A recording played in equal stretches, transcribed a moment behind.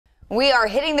We are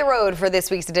hitting the road for this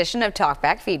week's edition of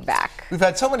Talkback Feedback. We've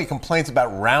had so many complaints about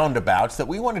roundabouts that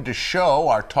we wanted to show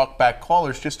our Talkback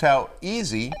callers just how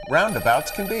easy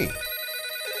roundabouts can be.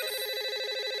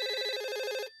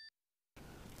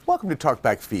 Welcome to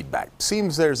Talkback Feedback.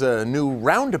 Seems there's a new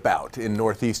roundabout in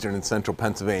northeastern and central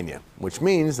Pennsylvania, which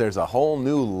means there's a whole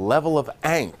new level of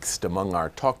angst among our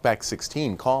Talkback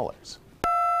 16 callers.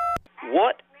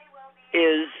 What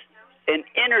is an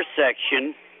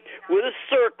intersection with a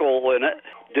circle in it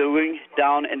doing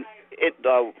down in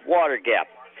the water gap?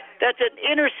 That's an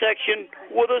intersection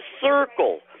with a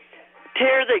circle.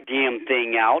 Tear the damn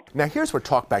thing out. Now here's where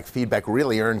Talkback Feedback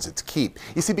really earns its keep.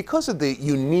 You see, because of the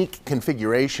unique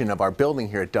configuration of our building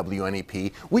here at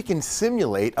WNEP, we can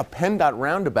simulate a PennDOT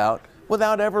roundabout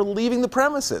without ever leaving the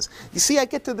premises. You see, I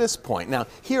get to this point. Now,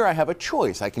 here I have a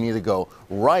choice. I can either go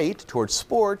right towards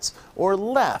sports or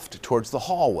left towards the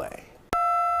hallway.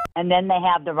 And then they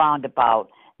have the roundabout.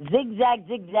 Zigzag,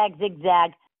 zigzag,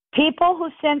 zigzag. People who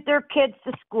sent their kids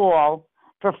to school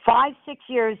for 5-6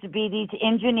 years to be these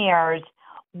engineers,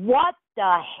 what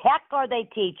the heck are they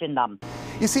teaching them?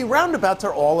 You see, roundabouts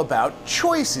are all about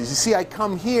choices. You see, I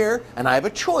come here and I have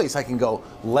a choice. I can go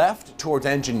left towards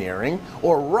engineering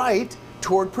or right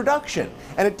toward production.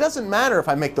 And it doesn't matter if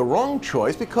I make the wrong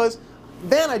choice because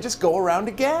then I just go around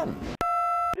again.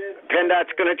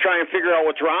 PennDOT's going to try and figure out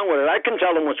what's wrong with it. I can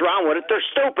tell them what's wrong with it. They're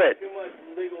stupid.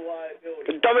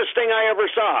 The dumbest thing I ever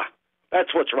saw.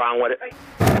 That's what's wrong with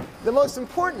it. The most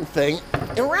important thing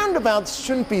in roundabouts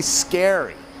shouldn't be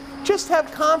scary. Just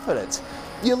have confidence.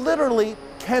 You literally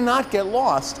cannot get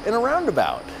lost in a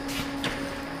roundabout.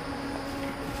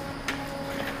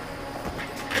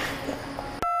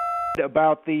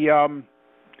 About the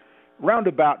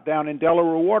roundabout down in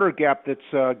Delaware Water Gap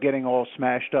that's getting all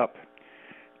smashed up.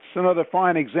 It's another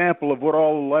fine example of what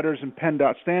all the letters in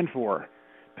PennDOT stand for.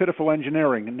 Pitiful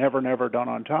engineering and never, never done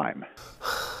on time.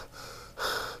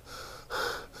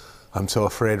 I'm so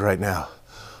afraid right now.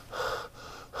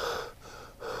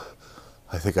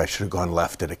 I think I should have gone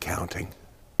left at accounting.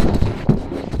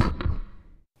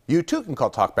 You too can call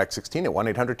Talkback 16 at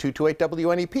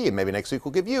 1-800-228-WNEP, and maybe next week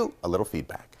we'll give you a little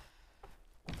feedback.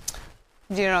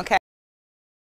 Doing okay?